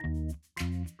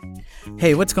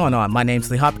Hey, what's going on? My name's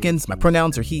Lee Hopkins, my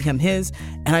pronouns are he, him, his,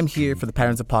 and I'm here for the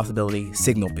Patterns of Possibility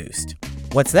Signal Boost.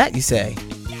 What's that, you say?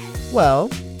 Well,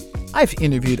 I've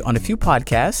interviewed on a few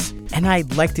podcasts, and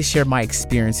I'd like to share my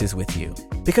experiences with you,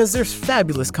 because there's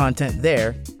fabulous content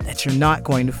there that you're not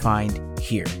going to find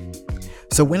here.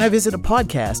 So when I visit a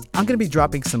podcast, I'm going to be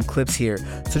dropping some clips here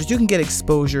so that you can get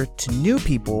exposure to new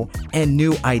people and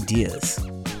new ideas.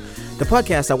 The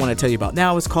podcast I want to tell you about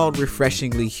now is called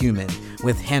Refreshingly Human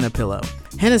with Hannah Pillow.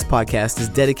 Hannah's podcast is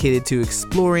dedicated to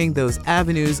exploring those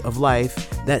avenues of life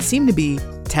that seem to be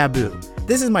taboo.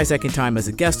 This is my second time as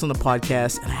a guest on the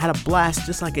podcast, and I had a blast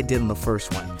just like I did on the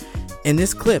first one. In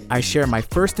this clip, I share my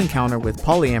first encounter with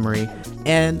polyamory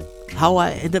and how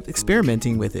I end up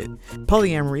experimenting with it.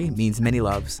 Polyamory means many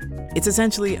loves. It's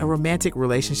essentially a romantic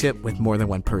relationship with more than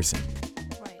one person.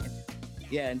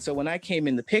 Yeah, and so when I came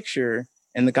in the picture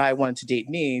and the guy wanted to date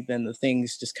me, then the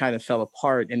things just kind of fell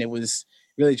apart, and it was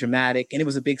really dramatic. And it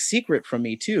was a big secret from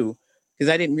me too, because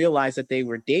I didn't realize that they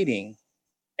were dating.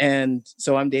 And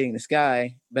so I'm dating this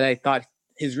guy, but I thought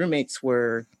his roommates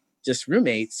were just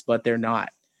roommates, but they're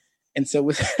not. And so it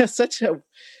was such an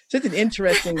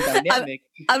interesting dynamic.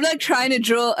 I'm like trying to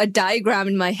draw a diagram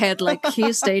in my head, like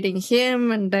he's dating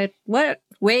him and that. What?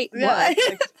 Wait, Yeah,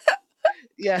 what?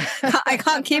 Yeah. I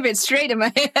can't keep it straight in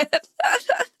my head.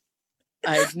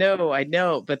 I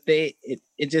know, but it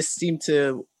just seemed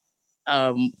to,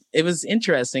 it was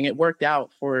interesting. It worked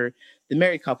out for the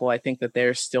married couple. I think that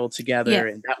they're still together,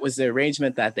 Yeah. and that was the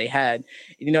arrangement that they had.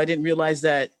 You know, I didn't realize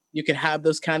that you could have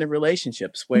those kind of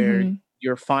relationships where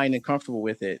you're fine and comfortable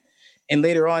with it. And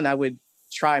later on, I would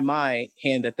try my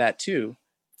hand at that too,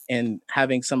 and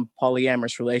having some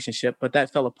polyamorous relationship, but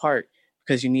that fell apart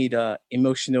because you need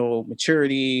emotional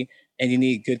maturity and you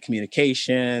need good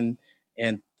communication,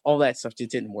 and all that stuff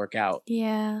just didn't work out.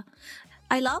 Yeah.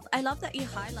 I love that you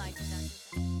highlight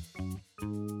that.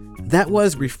 That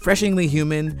was Refreshingly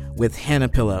Human with Hannah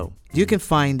Pillow. You can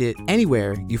find it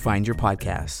anywhere you find your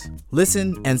podcasts.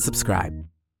 Listen and subscribe.